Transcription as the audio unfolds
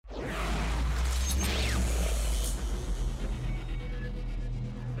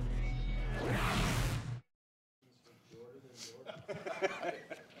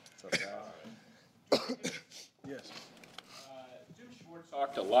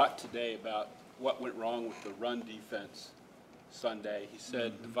lot today about what went wrong with the run defense Sunday. He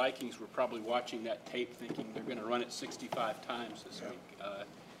said the Vikings were probably watching that tape thinking they're going to run it 65 times this week.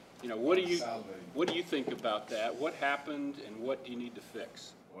 What do you think about that? What happened, and what do you need to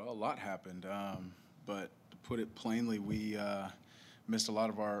fix? Well, a lot happened, but to put it plainly, we missed a lot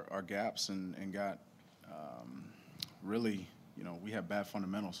of our gaps and got really, we had bad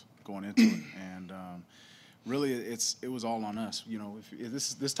fundamentals going into it, and really it was all on us.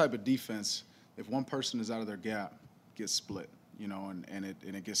 If this type of defense, if one person is out of their gap, it gets split, and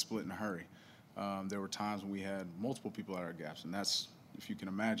it gets split in a hurry. There were times when we had multiple people out of our gaps, and that's, if you can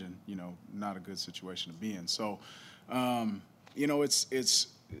imagine, not a good situation to be in. So, it's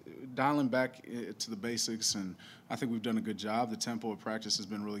dialing back to the basics, and I think we've done a good job. The tempo of practice has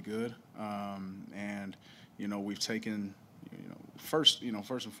been really good, and we've taken, first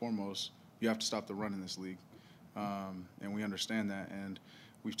and foremost, you have to stop the run in this league, and we understand that, and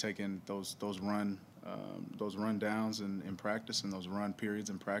we've taken those run downs in practice and those run periods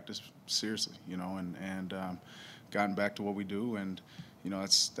in practice seriously, and gotten back to what we do, and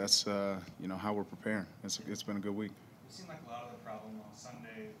that's how we're preparing. It's been a good week. It seemed like a lot of the problem on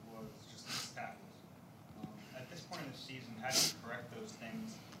Sunday was just missed tackles. At this point in the season, how do you correct those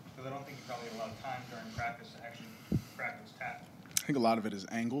things? Because I don't think you probably have a lot of time during practice to actually practice tackles. I think a lot of it is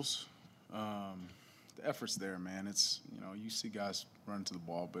angles. The effort's there, man. It's you see guys running to the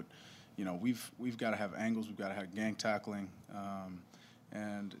ball, but we've got to have angles. We've got to have gang tackling,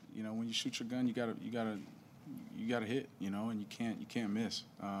 and when you shoot your gun, you gotta hit, and you can't miss.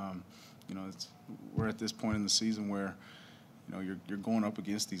 We're at this point in the season where you're going up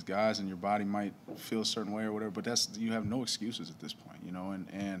against these guys, and your body might feel a certain way or whatever, but you have no excuses at this point,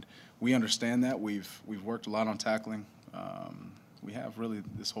 and we understand that. We've worked a lot on tackling. We have really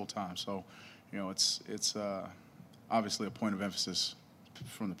this whole time, so it's obviously a point of emphasis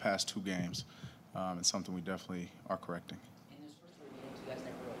from the past two games, and something we definitely are correcting. In those first 3 games, you guys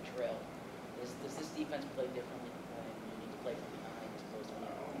never really trailed. Does this defense play differently when you need to play from behind as opposed to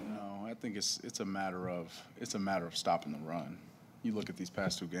when No, I think it's a matter of stopping the run. You look at these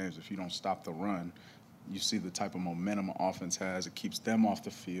past two games, if you don't stop the run, you see the type of momentum offense has. It keeps them off the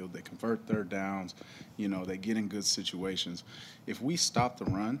field. They convert third downs. They get in good situations. If we stop the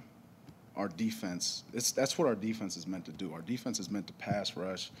run, our defense, that's what our defense is meant to do. Our defense is meant to pass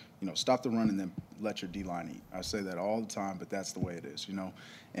rush, stop the run and then let your D-line eat. I say that all the time, but that's the way it is,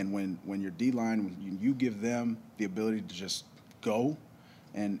 And when your D-line, when you give them the ability to just go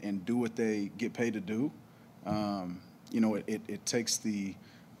and do what they get paid to do, it takes the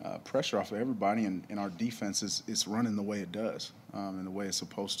pressure off of everybody, and our defense is running the way it does, and the way it's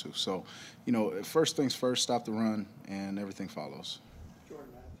supposed to. So, first things first, stop the run, and everything follows.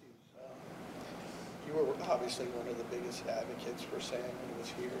 You were obviously one of the biggest advocates for Sam when he was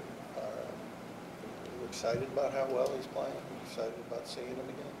here. Are you excited about how well he's playing? Are you excited about seeing him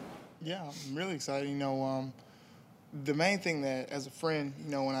again? Yeah, I'm really excited. The main thing that, as a friend,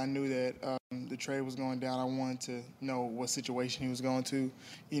 when I knew that the trade was going down, I wanted to know what situation he was going to,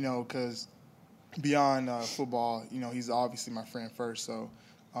 because beyond football, he's obviously my friend first. So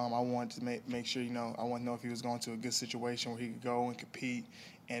I wanted to make sure, I wanted to know if he was going to a good situation where he could go and compete.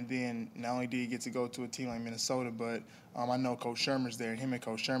 And then not only did he get to go to a team like Minnesota, but I know Coach Shermer's there, and him and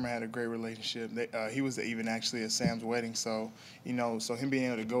Coach Shermer had a great relationship. He was even actually at Sam's wedding. So, so him being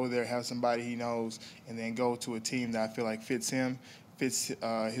able to go there, have somebody he knows, and then go to a team that I feel like fits him, fits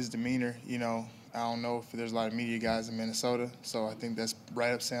his demeanor. I don't know if there's a lot of media guys in Minnesota, so I think that's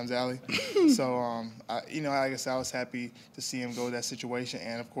right up Sam's alley. So, I guess I was happy to see him go to that situation,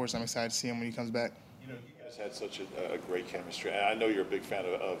 and, of course, I'm excited to see him when he comes back. You guys had such a great chemistry, and I know you're a big fan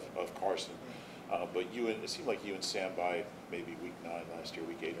of Carson, but it seemed like you and Sam by maybe week 9 last year,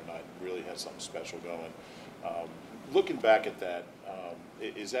 week 8 or 9, really had something special going. Looking back at that,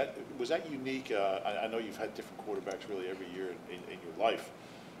 was that unique? I know you've had different quarterbacks really every year in your life.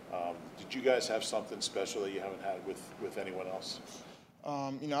 Did you guys have something special that you haven't had with anyone else?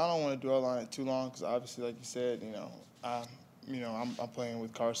 I don't want to dwell on it too long because obviously, like you said, I'm playing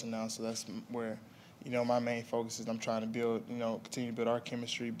with Carson now, so that's where, my main focus is. I'm trying to build, continue to build our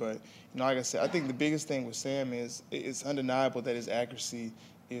chemistry. But, like I said, I think the biggest thing with Sam is it's undeniable that his accuracy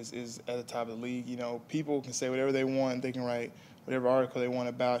is at the top of the league. People can say whatever they want. They can write whatever article they want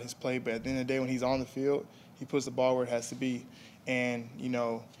about his play. But at the end of the day, when he's on the field, he puts the ball where it has to be. And,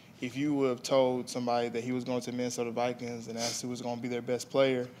 if you would have told somebody that he was going to the Minnesota Vikings and asked who was going to be their best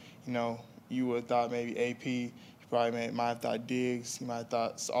player, you would have thought maybe AP. You probably might have thought Diggs. You might have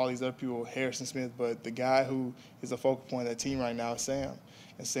thought all these other people, Harrison Smith. But the guy who is the focal point of that team right now is Sam.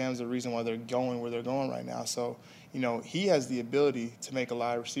 And Sam's the reason why they're going where they're going right now. So, he has the ability to make a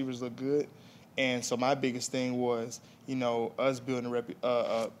lot of receivers look good. And so my biggest thing was, us building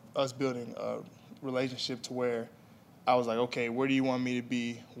a relationship to where I was like, okay, where do you want me to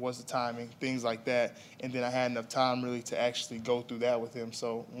be? What's the timing? Things like that. And then I had enough time really to actually go through that with him.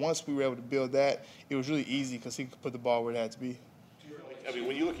 So once we were able to build that, it was really easy because he could put the ball where it had to be. I mean,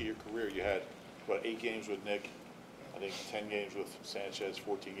 when you look at your career, you had, 8 games with Nick, I think 10 games with Sanchez,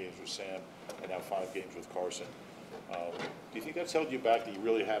 14 games with Sam, and now 5 games with Carson. Do you think that's held you back, that you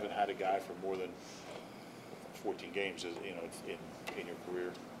really haven't had a guy for more than 14 games, in your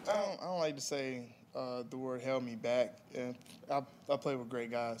career? I don't like to say the word held me back. And I played with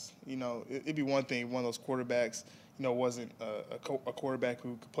great guys. It'd be one thing, one of those quarterbacks, wasn't a quarterback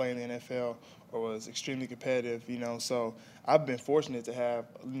who could play in the NFL or was extremely competitive, So I've been fortunate to have,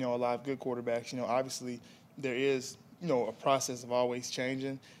 a lot of good quarterbacks. Obviously there is, a process of always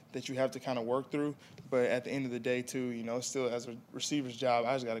changing that you have to kind of work through. But at the end of the day, too, still as a receiver's job,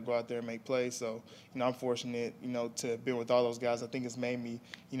 I just got to go out there and make plays. So, I'm fortunate, to have been with all those guys. I think it's made me,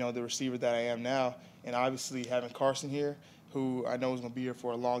 the receiver that I am now. And obviously having Carson here, who I know is going to be here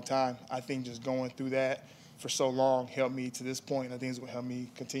for a long time, I think just going through that for so long helped me to this point. And I think it's going to help me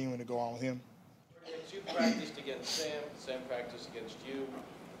continuing to go on with him. As you practiced against Sam practiced against you,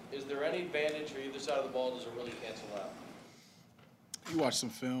 is there any advantage for either side of the ball? Does it really cancel out? You watch some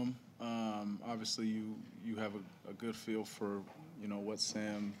film. Obviously, you have a good feel for what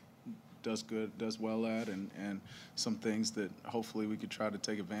Sam does well at, and some things that hopefully we could try to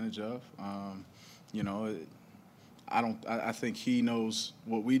take advantage of. I think he knows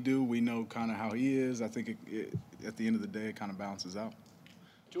what we do. We know kind of how he is. I think at the end of the day, it kind of balances out.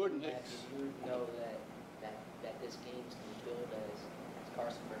 Jordan Matt, Hicks. you know that this game's going to be billed as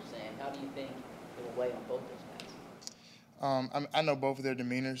Carson versus Sam. How do you think it will weigh on both those guys? I know both of their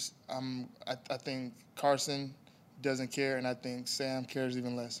demeanors. I think Carson doesn't care, and I think Sam cares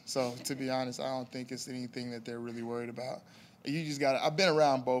even less. So, to be honest, I don't think it's anything that they're really worried about. You just got to – I've been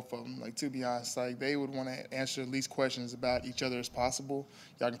around both of them. Like, to be honest, like, they would want to answer the least questions about each other as possible.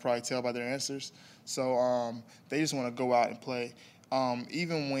 Y'all can probably tell by their answers. So, they just want to go out and play.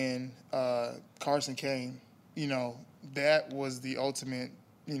 Even when Carson came, that was the ultimate,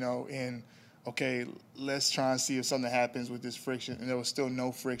 in – okay, let's try and see if something happens with this friction. And there was still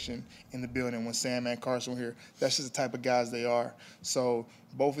no friction in the building when Sam and Carson were here. That's just the type of guys they are. So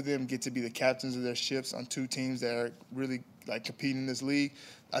both of them get to be the captains of their ships on 2 teams that are really competing in this league.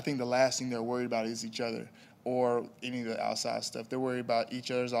 I think the last thing they're worried about is each other or any of the outside stuff. They're worried about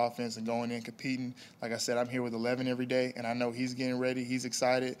each other's offense and going in competing. Like I said, I'm here with 11 every day, and I know he's getting ready. He's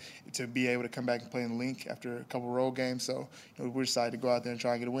excited to be able to come back and play in the Link after a couple road games. So we're excited to go out there and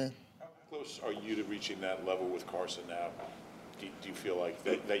try and get a win. How close are you to reaching that level with Carson now? Do you feel like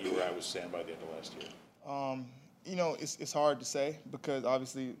that you were at with Sam by the end of last year? It's hard to say because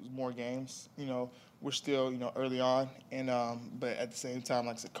obviously it was more games. We're still, early on, and but at the same time,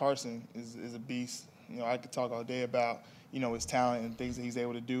 like I said, Carson is a beast. I could talk all day about, his talent and things that he's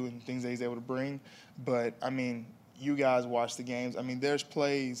able to do and things that he's able to bring. But, you guys watch the games. There's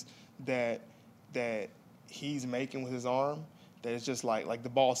plays that he's making with his arm that it's just like the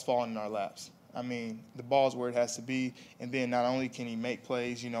ball's falling in our laps. The ball's where it has to be. And then not only can he make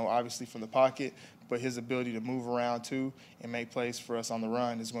plays, obviously from the pocket, but his ability to move around too and make plays for us on the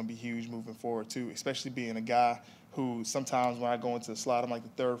run is going to be huge moving forward too, especially being a guy who sometimes when I go into the slot, I'm like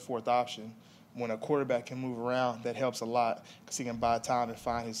the 3rd, 4th option. When a quarterback can move around, that helps a lot because he can buy time and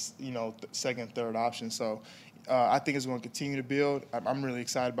find his, 2nd, 3rd option. So I think it's going to continue to build. I'm really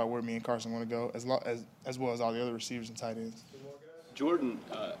excited about where me and Carson want to go, as well as all the other receivers and tight ends. Jordan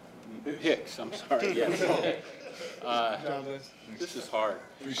Hicks, I'm sorry. Yes. This is hard.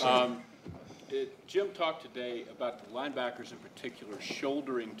 Jim talked today about the linebackers in particular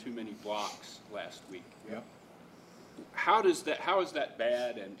shouldering too many blocks last week. Yep. How is that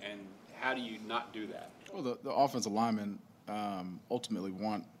bad, and how do you not do that? Well, the offensive linemen ultimately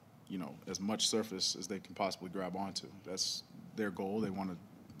want, as much surface as they can possibly grab onto. That's their goal. They want to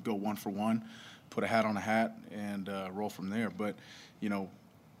go 1 for 1, put a hat on a hat, and roll from there. But,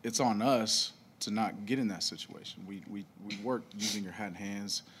 it's on us to not get in that situation. We work using your hat and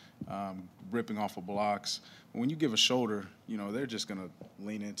hands, ripping off of blocks. When you give a shoulder, they're just going to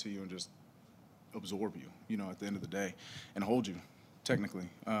lean into you and just absorb you, at the end of the day, and hold you, technically.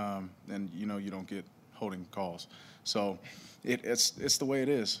 And, you don't get holding calls. So it's the way it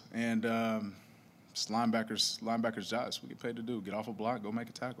is. And it's linebackers' jobs. We get paid to do. Get off a block, go make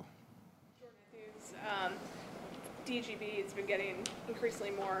a tackle. Do DGB has been getting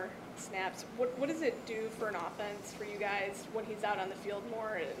increasingly more snaps. What does it do for an offense for you guys when he's out on the field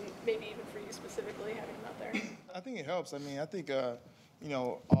more, and maybe even for you specifically having him out there? I think it helps. I mean, I think, you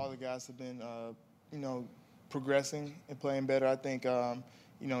know, all the guys have been, you know, progressing and playing better. I think,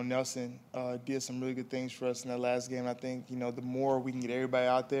 you know, Nelson did some really good things for us in that last game. I think, you know, the more we can get everybody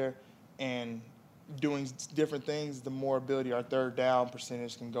out there and doing different things, the more ability our third down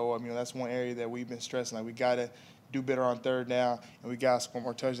percentage can go up. You know, that's one area that we've been stressing. Like, we got to do better on third down, and we got to score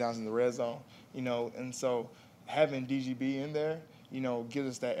more touchdowns in the red zone, you know. And so having DGB in there, you know, gives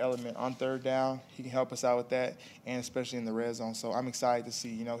us that element on third down. He can help us out with that, and especially in the red zone. So I'm excited to see,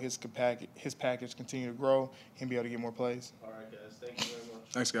 you know, his package continue to grow and be able to get more plays. All right, guys. Thank you very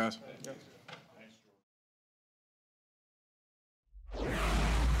much. Thanks, guys. Yep.